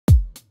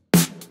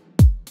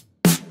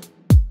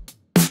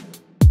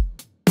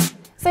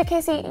So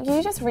Casey,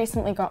 you just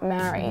recently got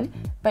married,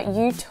 but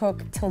you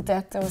took "till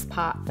death do us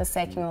part,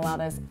 forsaking all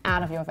others"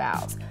 out of your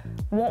vows.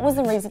 What was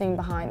the reasoning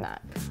behind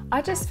that?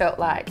 I just felt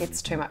like it's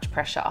too much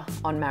pressure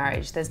on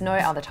marriage. There's no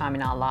other time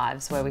in our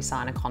lives where we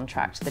sign a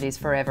contract that is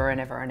forever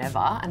and ever and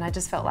ever. And I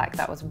just felt like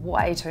that was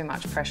way too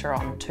much pressure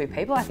on two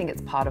people. I think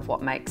it's part of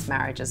what makes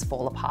marriages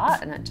fall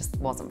apart, and it just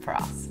wasn't for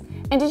us.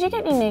 And did you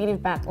get any negative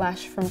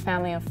backlash from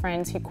family or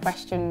friends who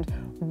questioned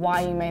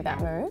why you made that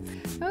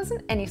move? There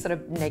wasn't any sort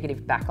of negative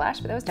backlash,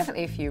 but there was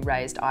definitely a few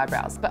raised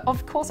eyebrows. But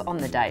of course, on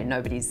the day,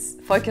 nobody's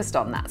focused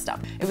on that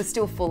stuff. It was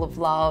still full of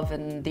love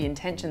and the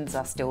intentions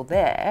are still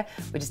there.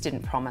 We just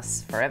didn't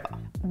promise forever.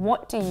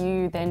 What do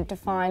you then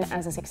define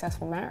as a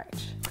successful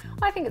marriage?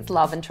 I think it's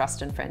love and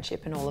trust and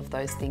friendship and all of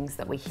those things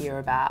that we hear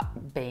about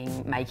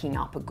making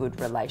up a good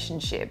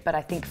relationship. But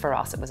I think for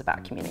us, it was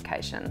about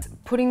communication.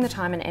 Putting the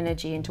time and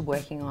energy into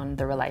working on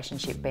the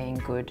relationship being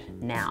good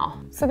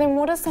now. So then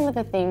what are some of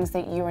the things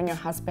that you and your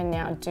husband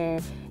now do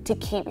to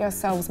keep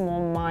yourselves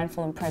more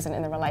mindful and present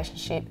in the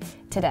relationship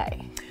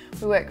today?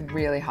 We work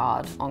really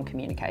hard on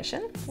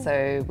communication.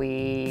 So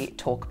we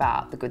talk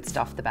about the good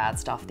stuff, the bad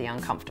stuff, the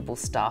uncomfortable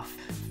stuff,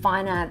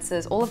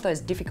 finances, all of those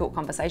difficult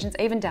conversations,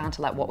 even down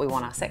to like what we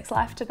want our sex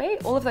life to be,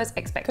 all of those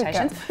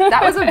expectations.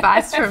 That was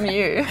advice from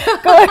you.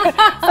 Good.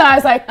 So I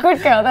was like,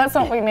 good girl, that's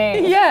what we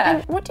need. Yeah.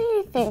 And what do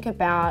you think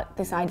about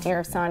this idea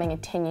of signing a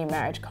 10-year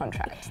marriage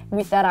contract?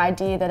 With that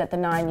idea that at the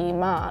 9-year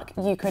mark,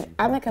 you could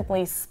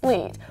amicably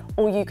split,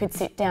 or you could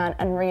sit down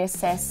and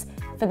reassess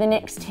for the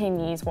next 10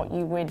 years what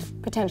you would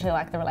potentially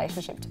like the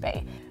relationship to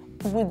be.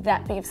 Would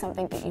that be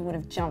something that you would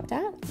have jumped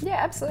at? Yeah,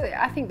 absolutely.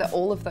 I think that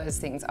all of those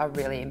things are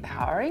really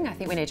empowering. I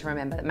think we need to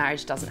remember that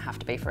marriage doesn't have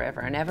to be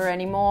forever and ever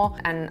anymore.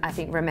 And I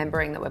think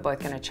remembering that we're both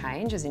going to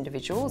change as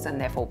individuals and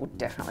therefore will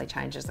definitely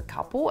change as a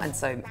couple. And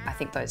so I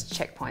think those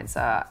checkpoints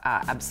are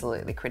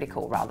absolutely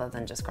critical rather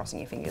than just crossing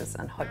your fingers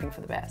and hoping for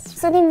the best.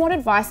 So then what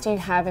advice do you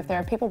have if there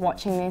are people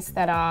watching this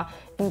that are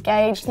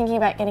engaged, thinking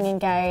about getting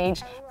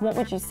engaged? What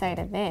would you say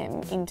to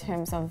them in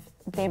terms of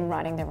them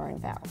writing their own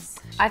vows?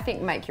 I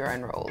think make your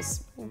own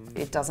rules.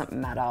 It doesn't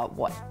matter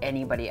what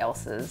anybody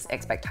else's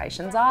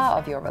expectations are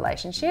of your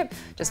relationship.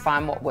 Just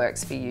find what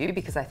works for you,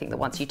 because I think that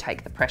once you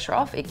take the pressure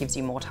off, it gives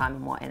you more time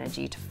and more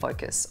energy to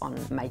focus on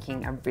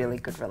making a really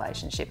good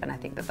relationship. And I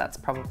think that that's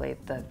probably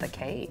the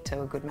key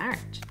to a good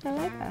marriage. I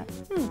like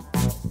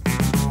that.